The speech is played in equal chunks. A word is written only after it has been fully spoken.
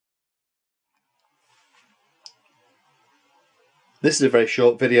This is a very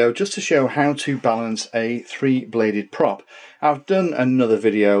short video just to show how to balance a three-bladed prop. I've done another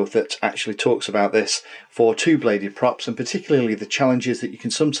video that actually talks about this for two-bladed props, and particularly the challenges that you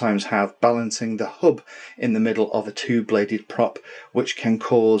can sometimes have balancing the hub in the middle of a two-bladed prop, which can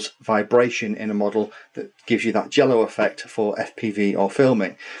cause vibration in a model that gives you that jello effect for FPV or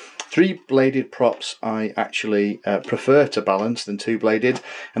filming. Three-bladed props I actually prefer to balance than two-bladed,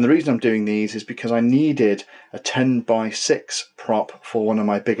 and the reason I'm doing these is because I needed a 10x6 prop for one of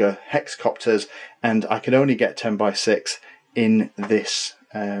my bigger hexcopters, and I can only get 10x6 in this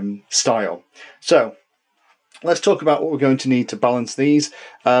style. So let's talk about what we're going to need to balance these.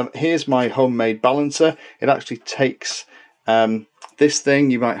 Here's my homemade balancer. It actually takes this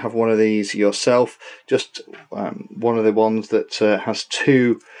thing. You might have one of these yourself, just one of the ones that has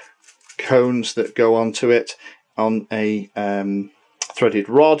two cones that go onto it on a threaded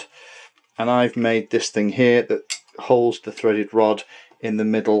rod, and I've made this thing here that holds the threaded rod in the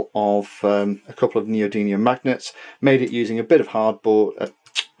middle of a couple of neodymium magnets. Made it using a bit of hardboard, a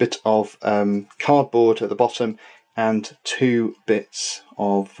bit of cardboard at the bottom, and 2 bits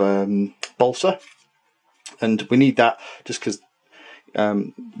of balsa. And we need that just because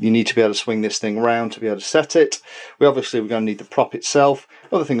you need to be able to swing this thing around to be able to set it. We're going to need the prop itself.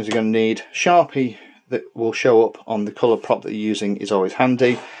 Other things we're going to need: Sharpie that will show up on the colour prop that you're using is always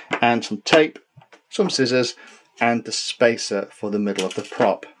handy, and some tape, some scissors, and the spacer for the middle of the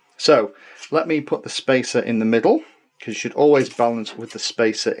prop. So let me put the spacer in the middle, because you should always balance with the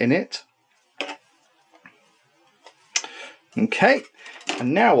spacer in it. Okay,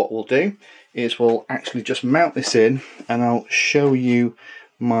 and now what we'll do is we'll actually just mount this in, and I'll show you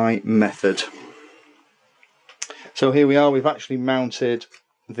my method. So here we are, we've actually mounted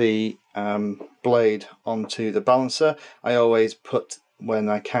the blade onto the balancer. I always put, when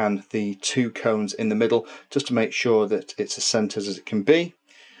I can, the 2 cones in the middle just to make sure that it's as centered as it can be.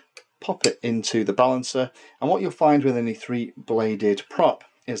 Pop it into the balancer, and what you'll find with any three-bladed prop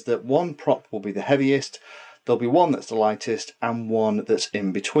is that one prop will be the heaviest, there'll be one that's the lightest, and one that's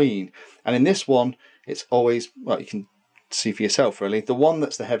in between. And in this one, it's always, well, you can see for yourself really, the one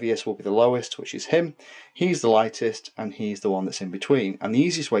that's the heaviest will be the lowest, which is him. He's the lightest, and he's the one that's in between. And the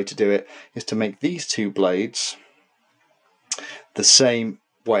easiest way to do it is to make these 2 blades the same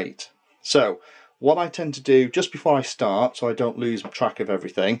weight. So what I tend to do just before I start, so I don't lose track of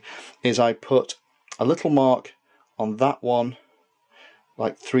everything, is I put a little mark on that one,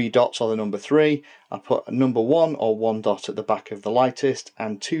 like 3 dots or the number 3. I put a number 1 or 1 dot at the back of the lightest,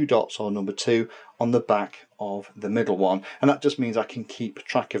 and 2 dots or number 2 on the back of the middle one, and that just means I can keep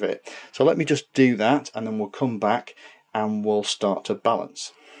track of it. So let me just do that, and then we'll come back and we'll start to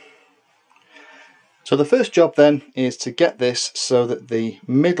balance. So the first job then is to get this so that the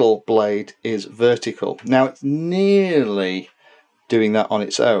middle blade is vertical. Now it's nearly doing that on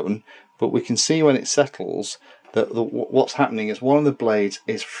its own, but we can see when it settles that what's happening is one of the blades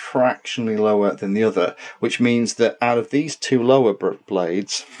is fractionally lower than the other, which means that out of these 2 lower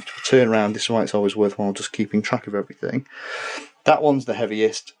blades, turn around, this is why it's always worthwhile just keeping track of everything, that one's the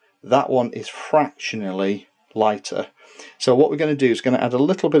heaviest, that one is fractionally lighter. So what we're going to do is going to add a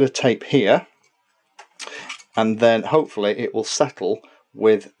little bit of tape here, and then hopefully it will settle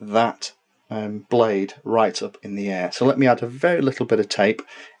with that blade right up in the air. So let me add a very little bit of tape,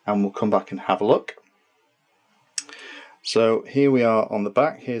 and we'll come back and have a look. So here we are on the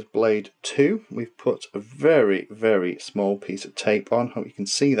back. Here's blade 2. We've put a very, very small piece of tape on. Hope you can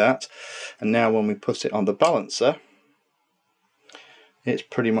see that. And now when we put it on the balancer, it's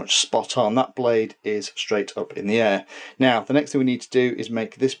pretty much spot on. That blade is straight up in the air. Now the next thing we need to do is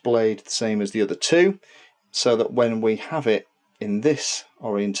make this blade the same as the other 2, so that when we have it in this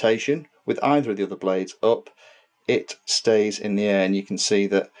orientation with either of the other blades up, it stays in the air, and you can see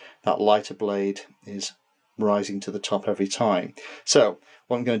that that lighter blade is rising to the top every time. So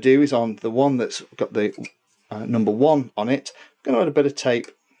what I'm going to do is, on the one that's got the number 1 on it, I'm going to add a bit of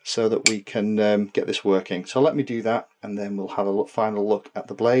tape so that we can get this working. So let me do that, and then we'll have a final look at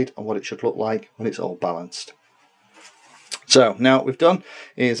the blade and what it should look like when it's all balanced. So now what we've done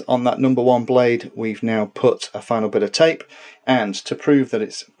is, on that number 1 blade, we've now put a final bit of tape, and to prove that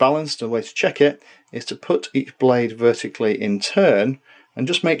it's balanced, the way to check it is to put each blade vertically in turn and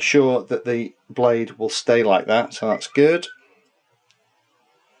just make sure that the blade will stay like that. So that's good.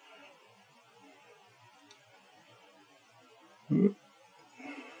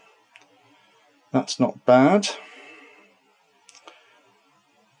 That's not bad.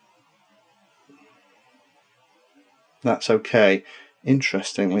 That's okay.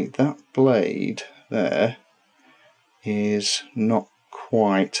 Interestingly, that blade there is not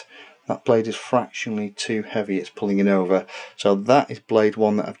quite that blade is fractionally too heavy, it's pulling it over. So that is blade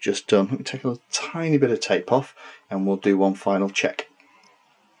 1 that I've just done. Let me take a tiny bit of tape off and we'll do one final check.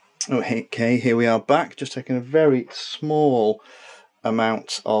 Okay, here we are back, just taking a very small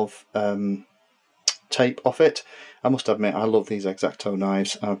amount of tape off it. I must admit, I love these X-Acto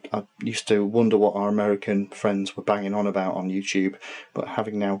knives. I used to wonder what our American friends were banging on about on YouTube, but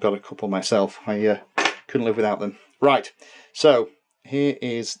having now got a couple myself, I couldn't live without them. Right, so here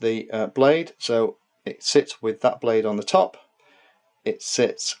is the blade. So it sits with that blade on the top, it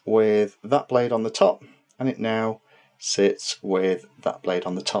sits with that blade on the top, and it now sits with that blade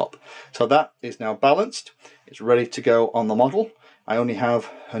on the top. So that is now balanced. It's ready to go on the model. I only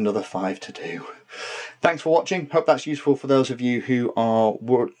have another 5 to do. Thanks for watching. Hope that's useful for those of you who are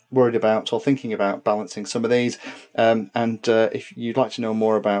worried about or thinking about balancing some of these. If you'd like to know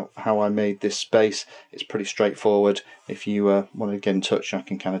more about how I made this space, it's pretty straightforward. If you want to get in touch, I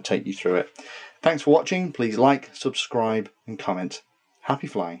can kind of take you through it. Thanks for watching. Please like, subscribe and comment. Happy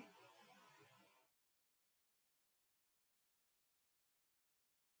flying.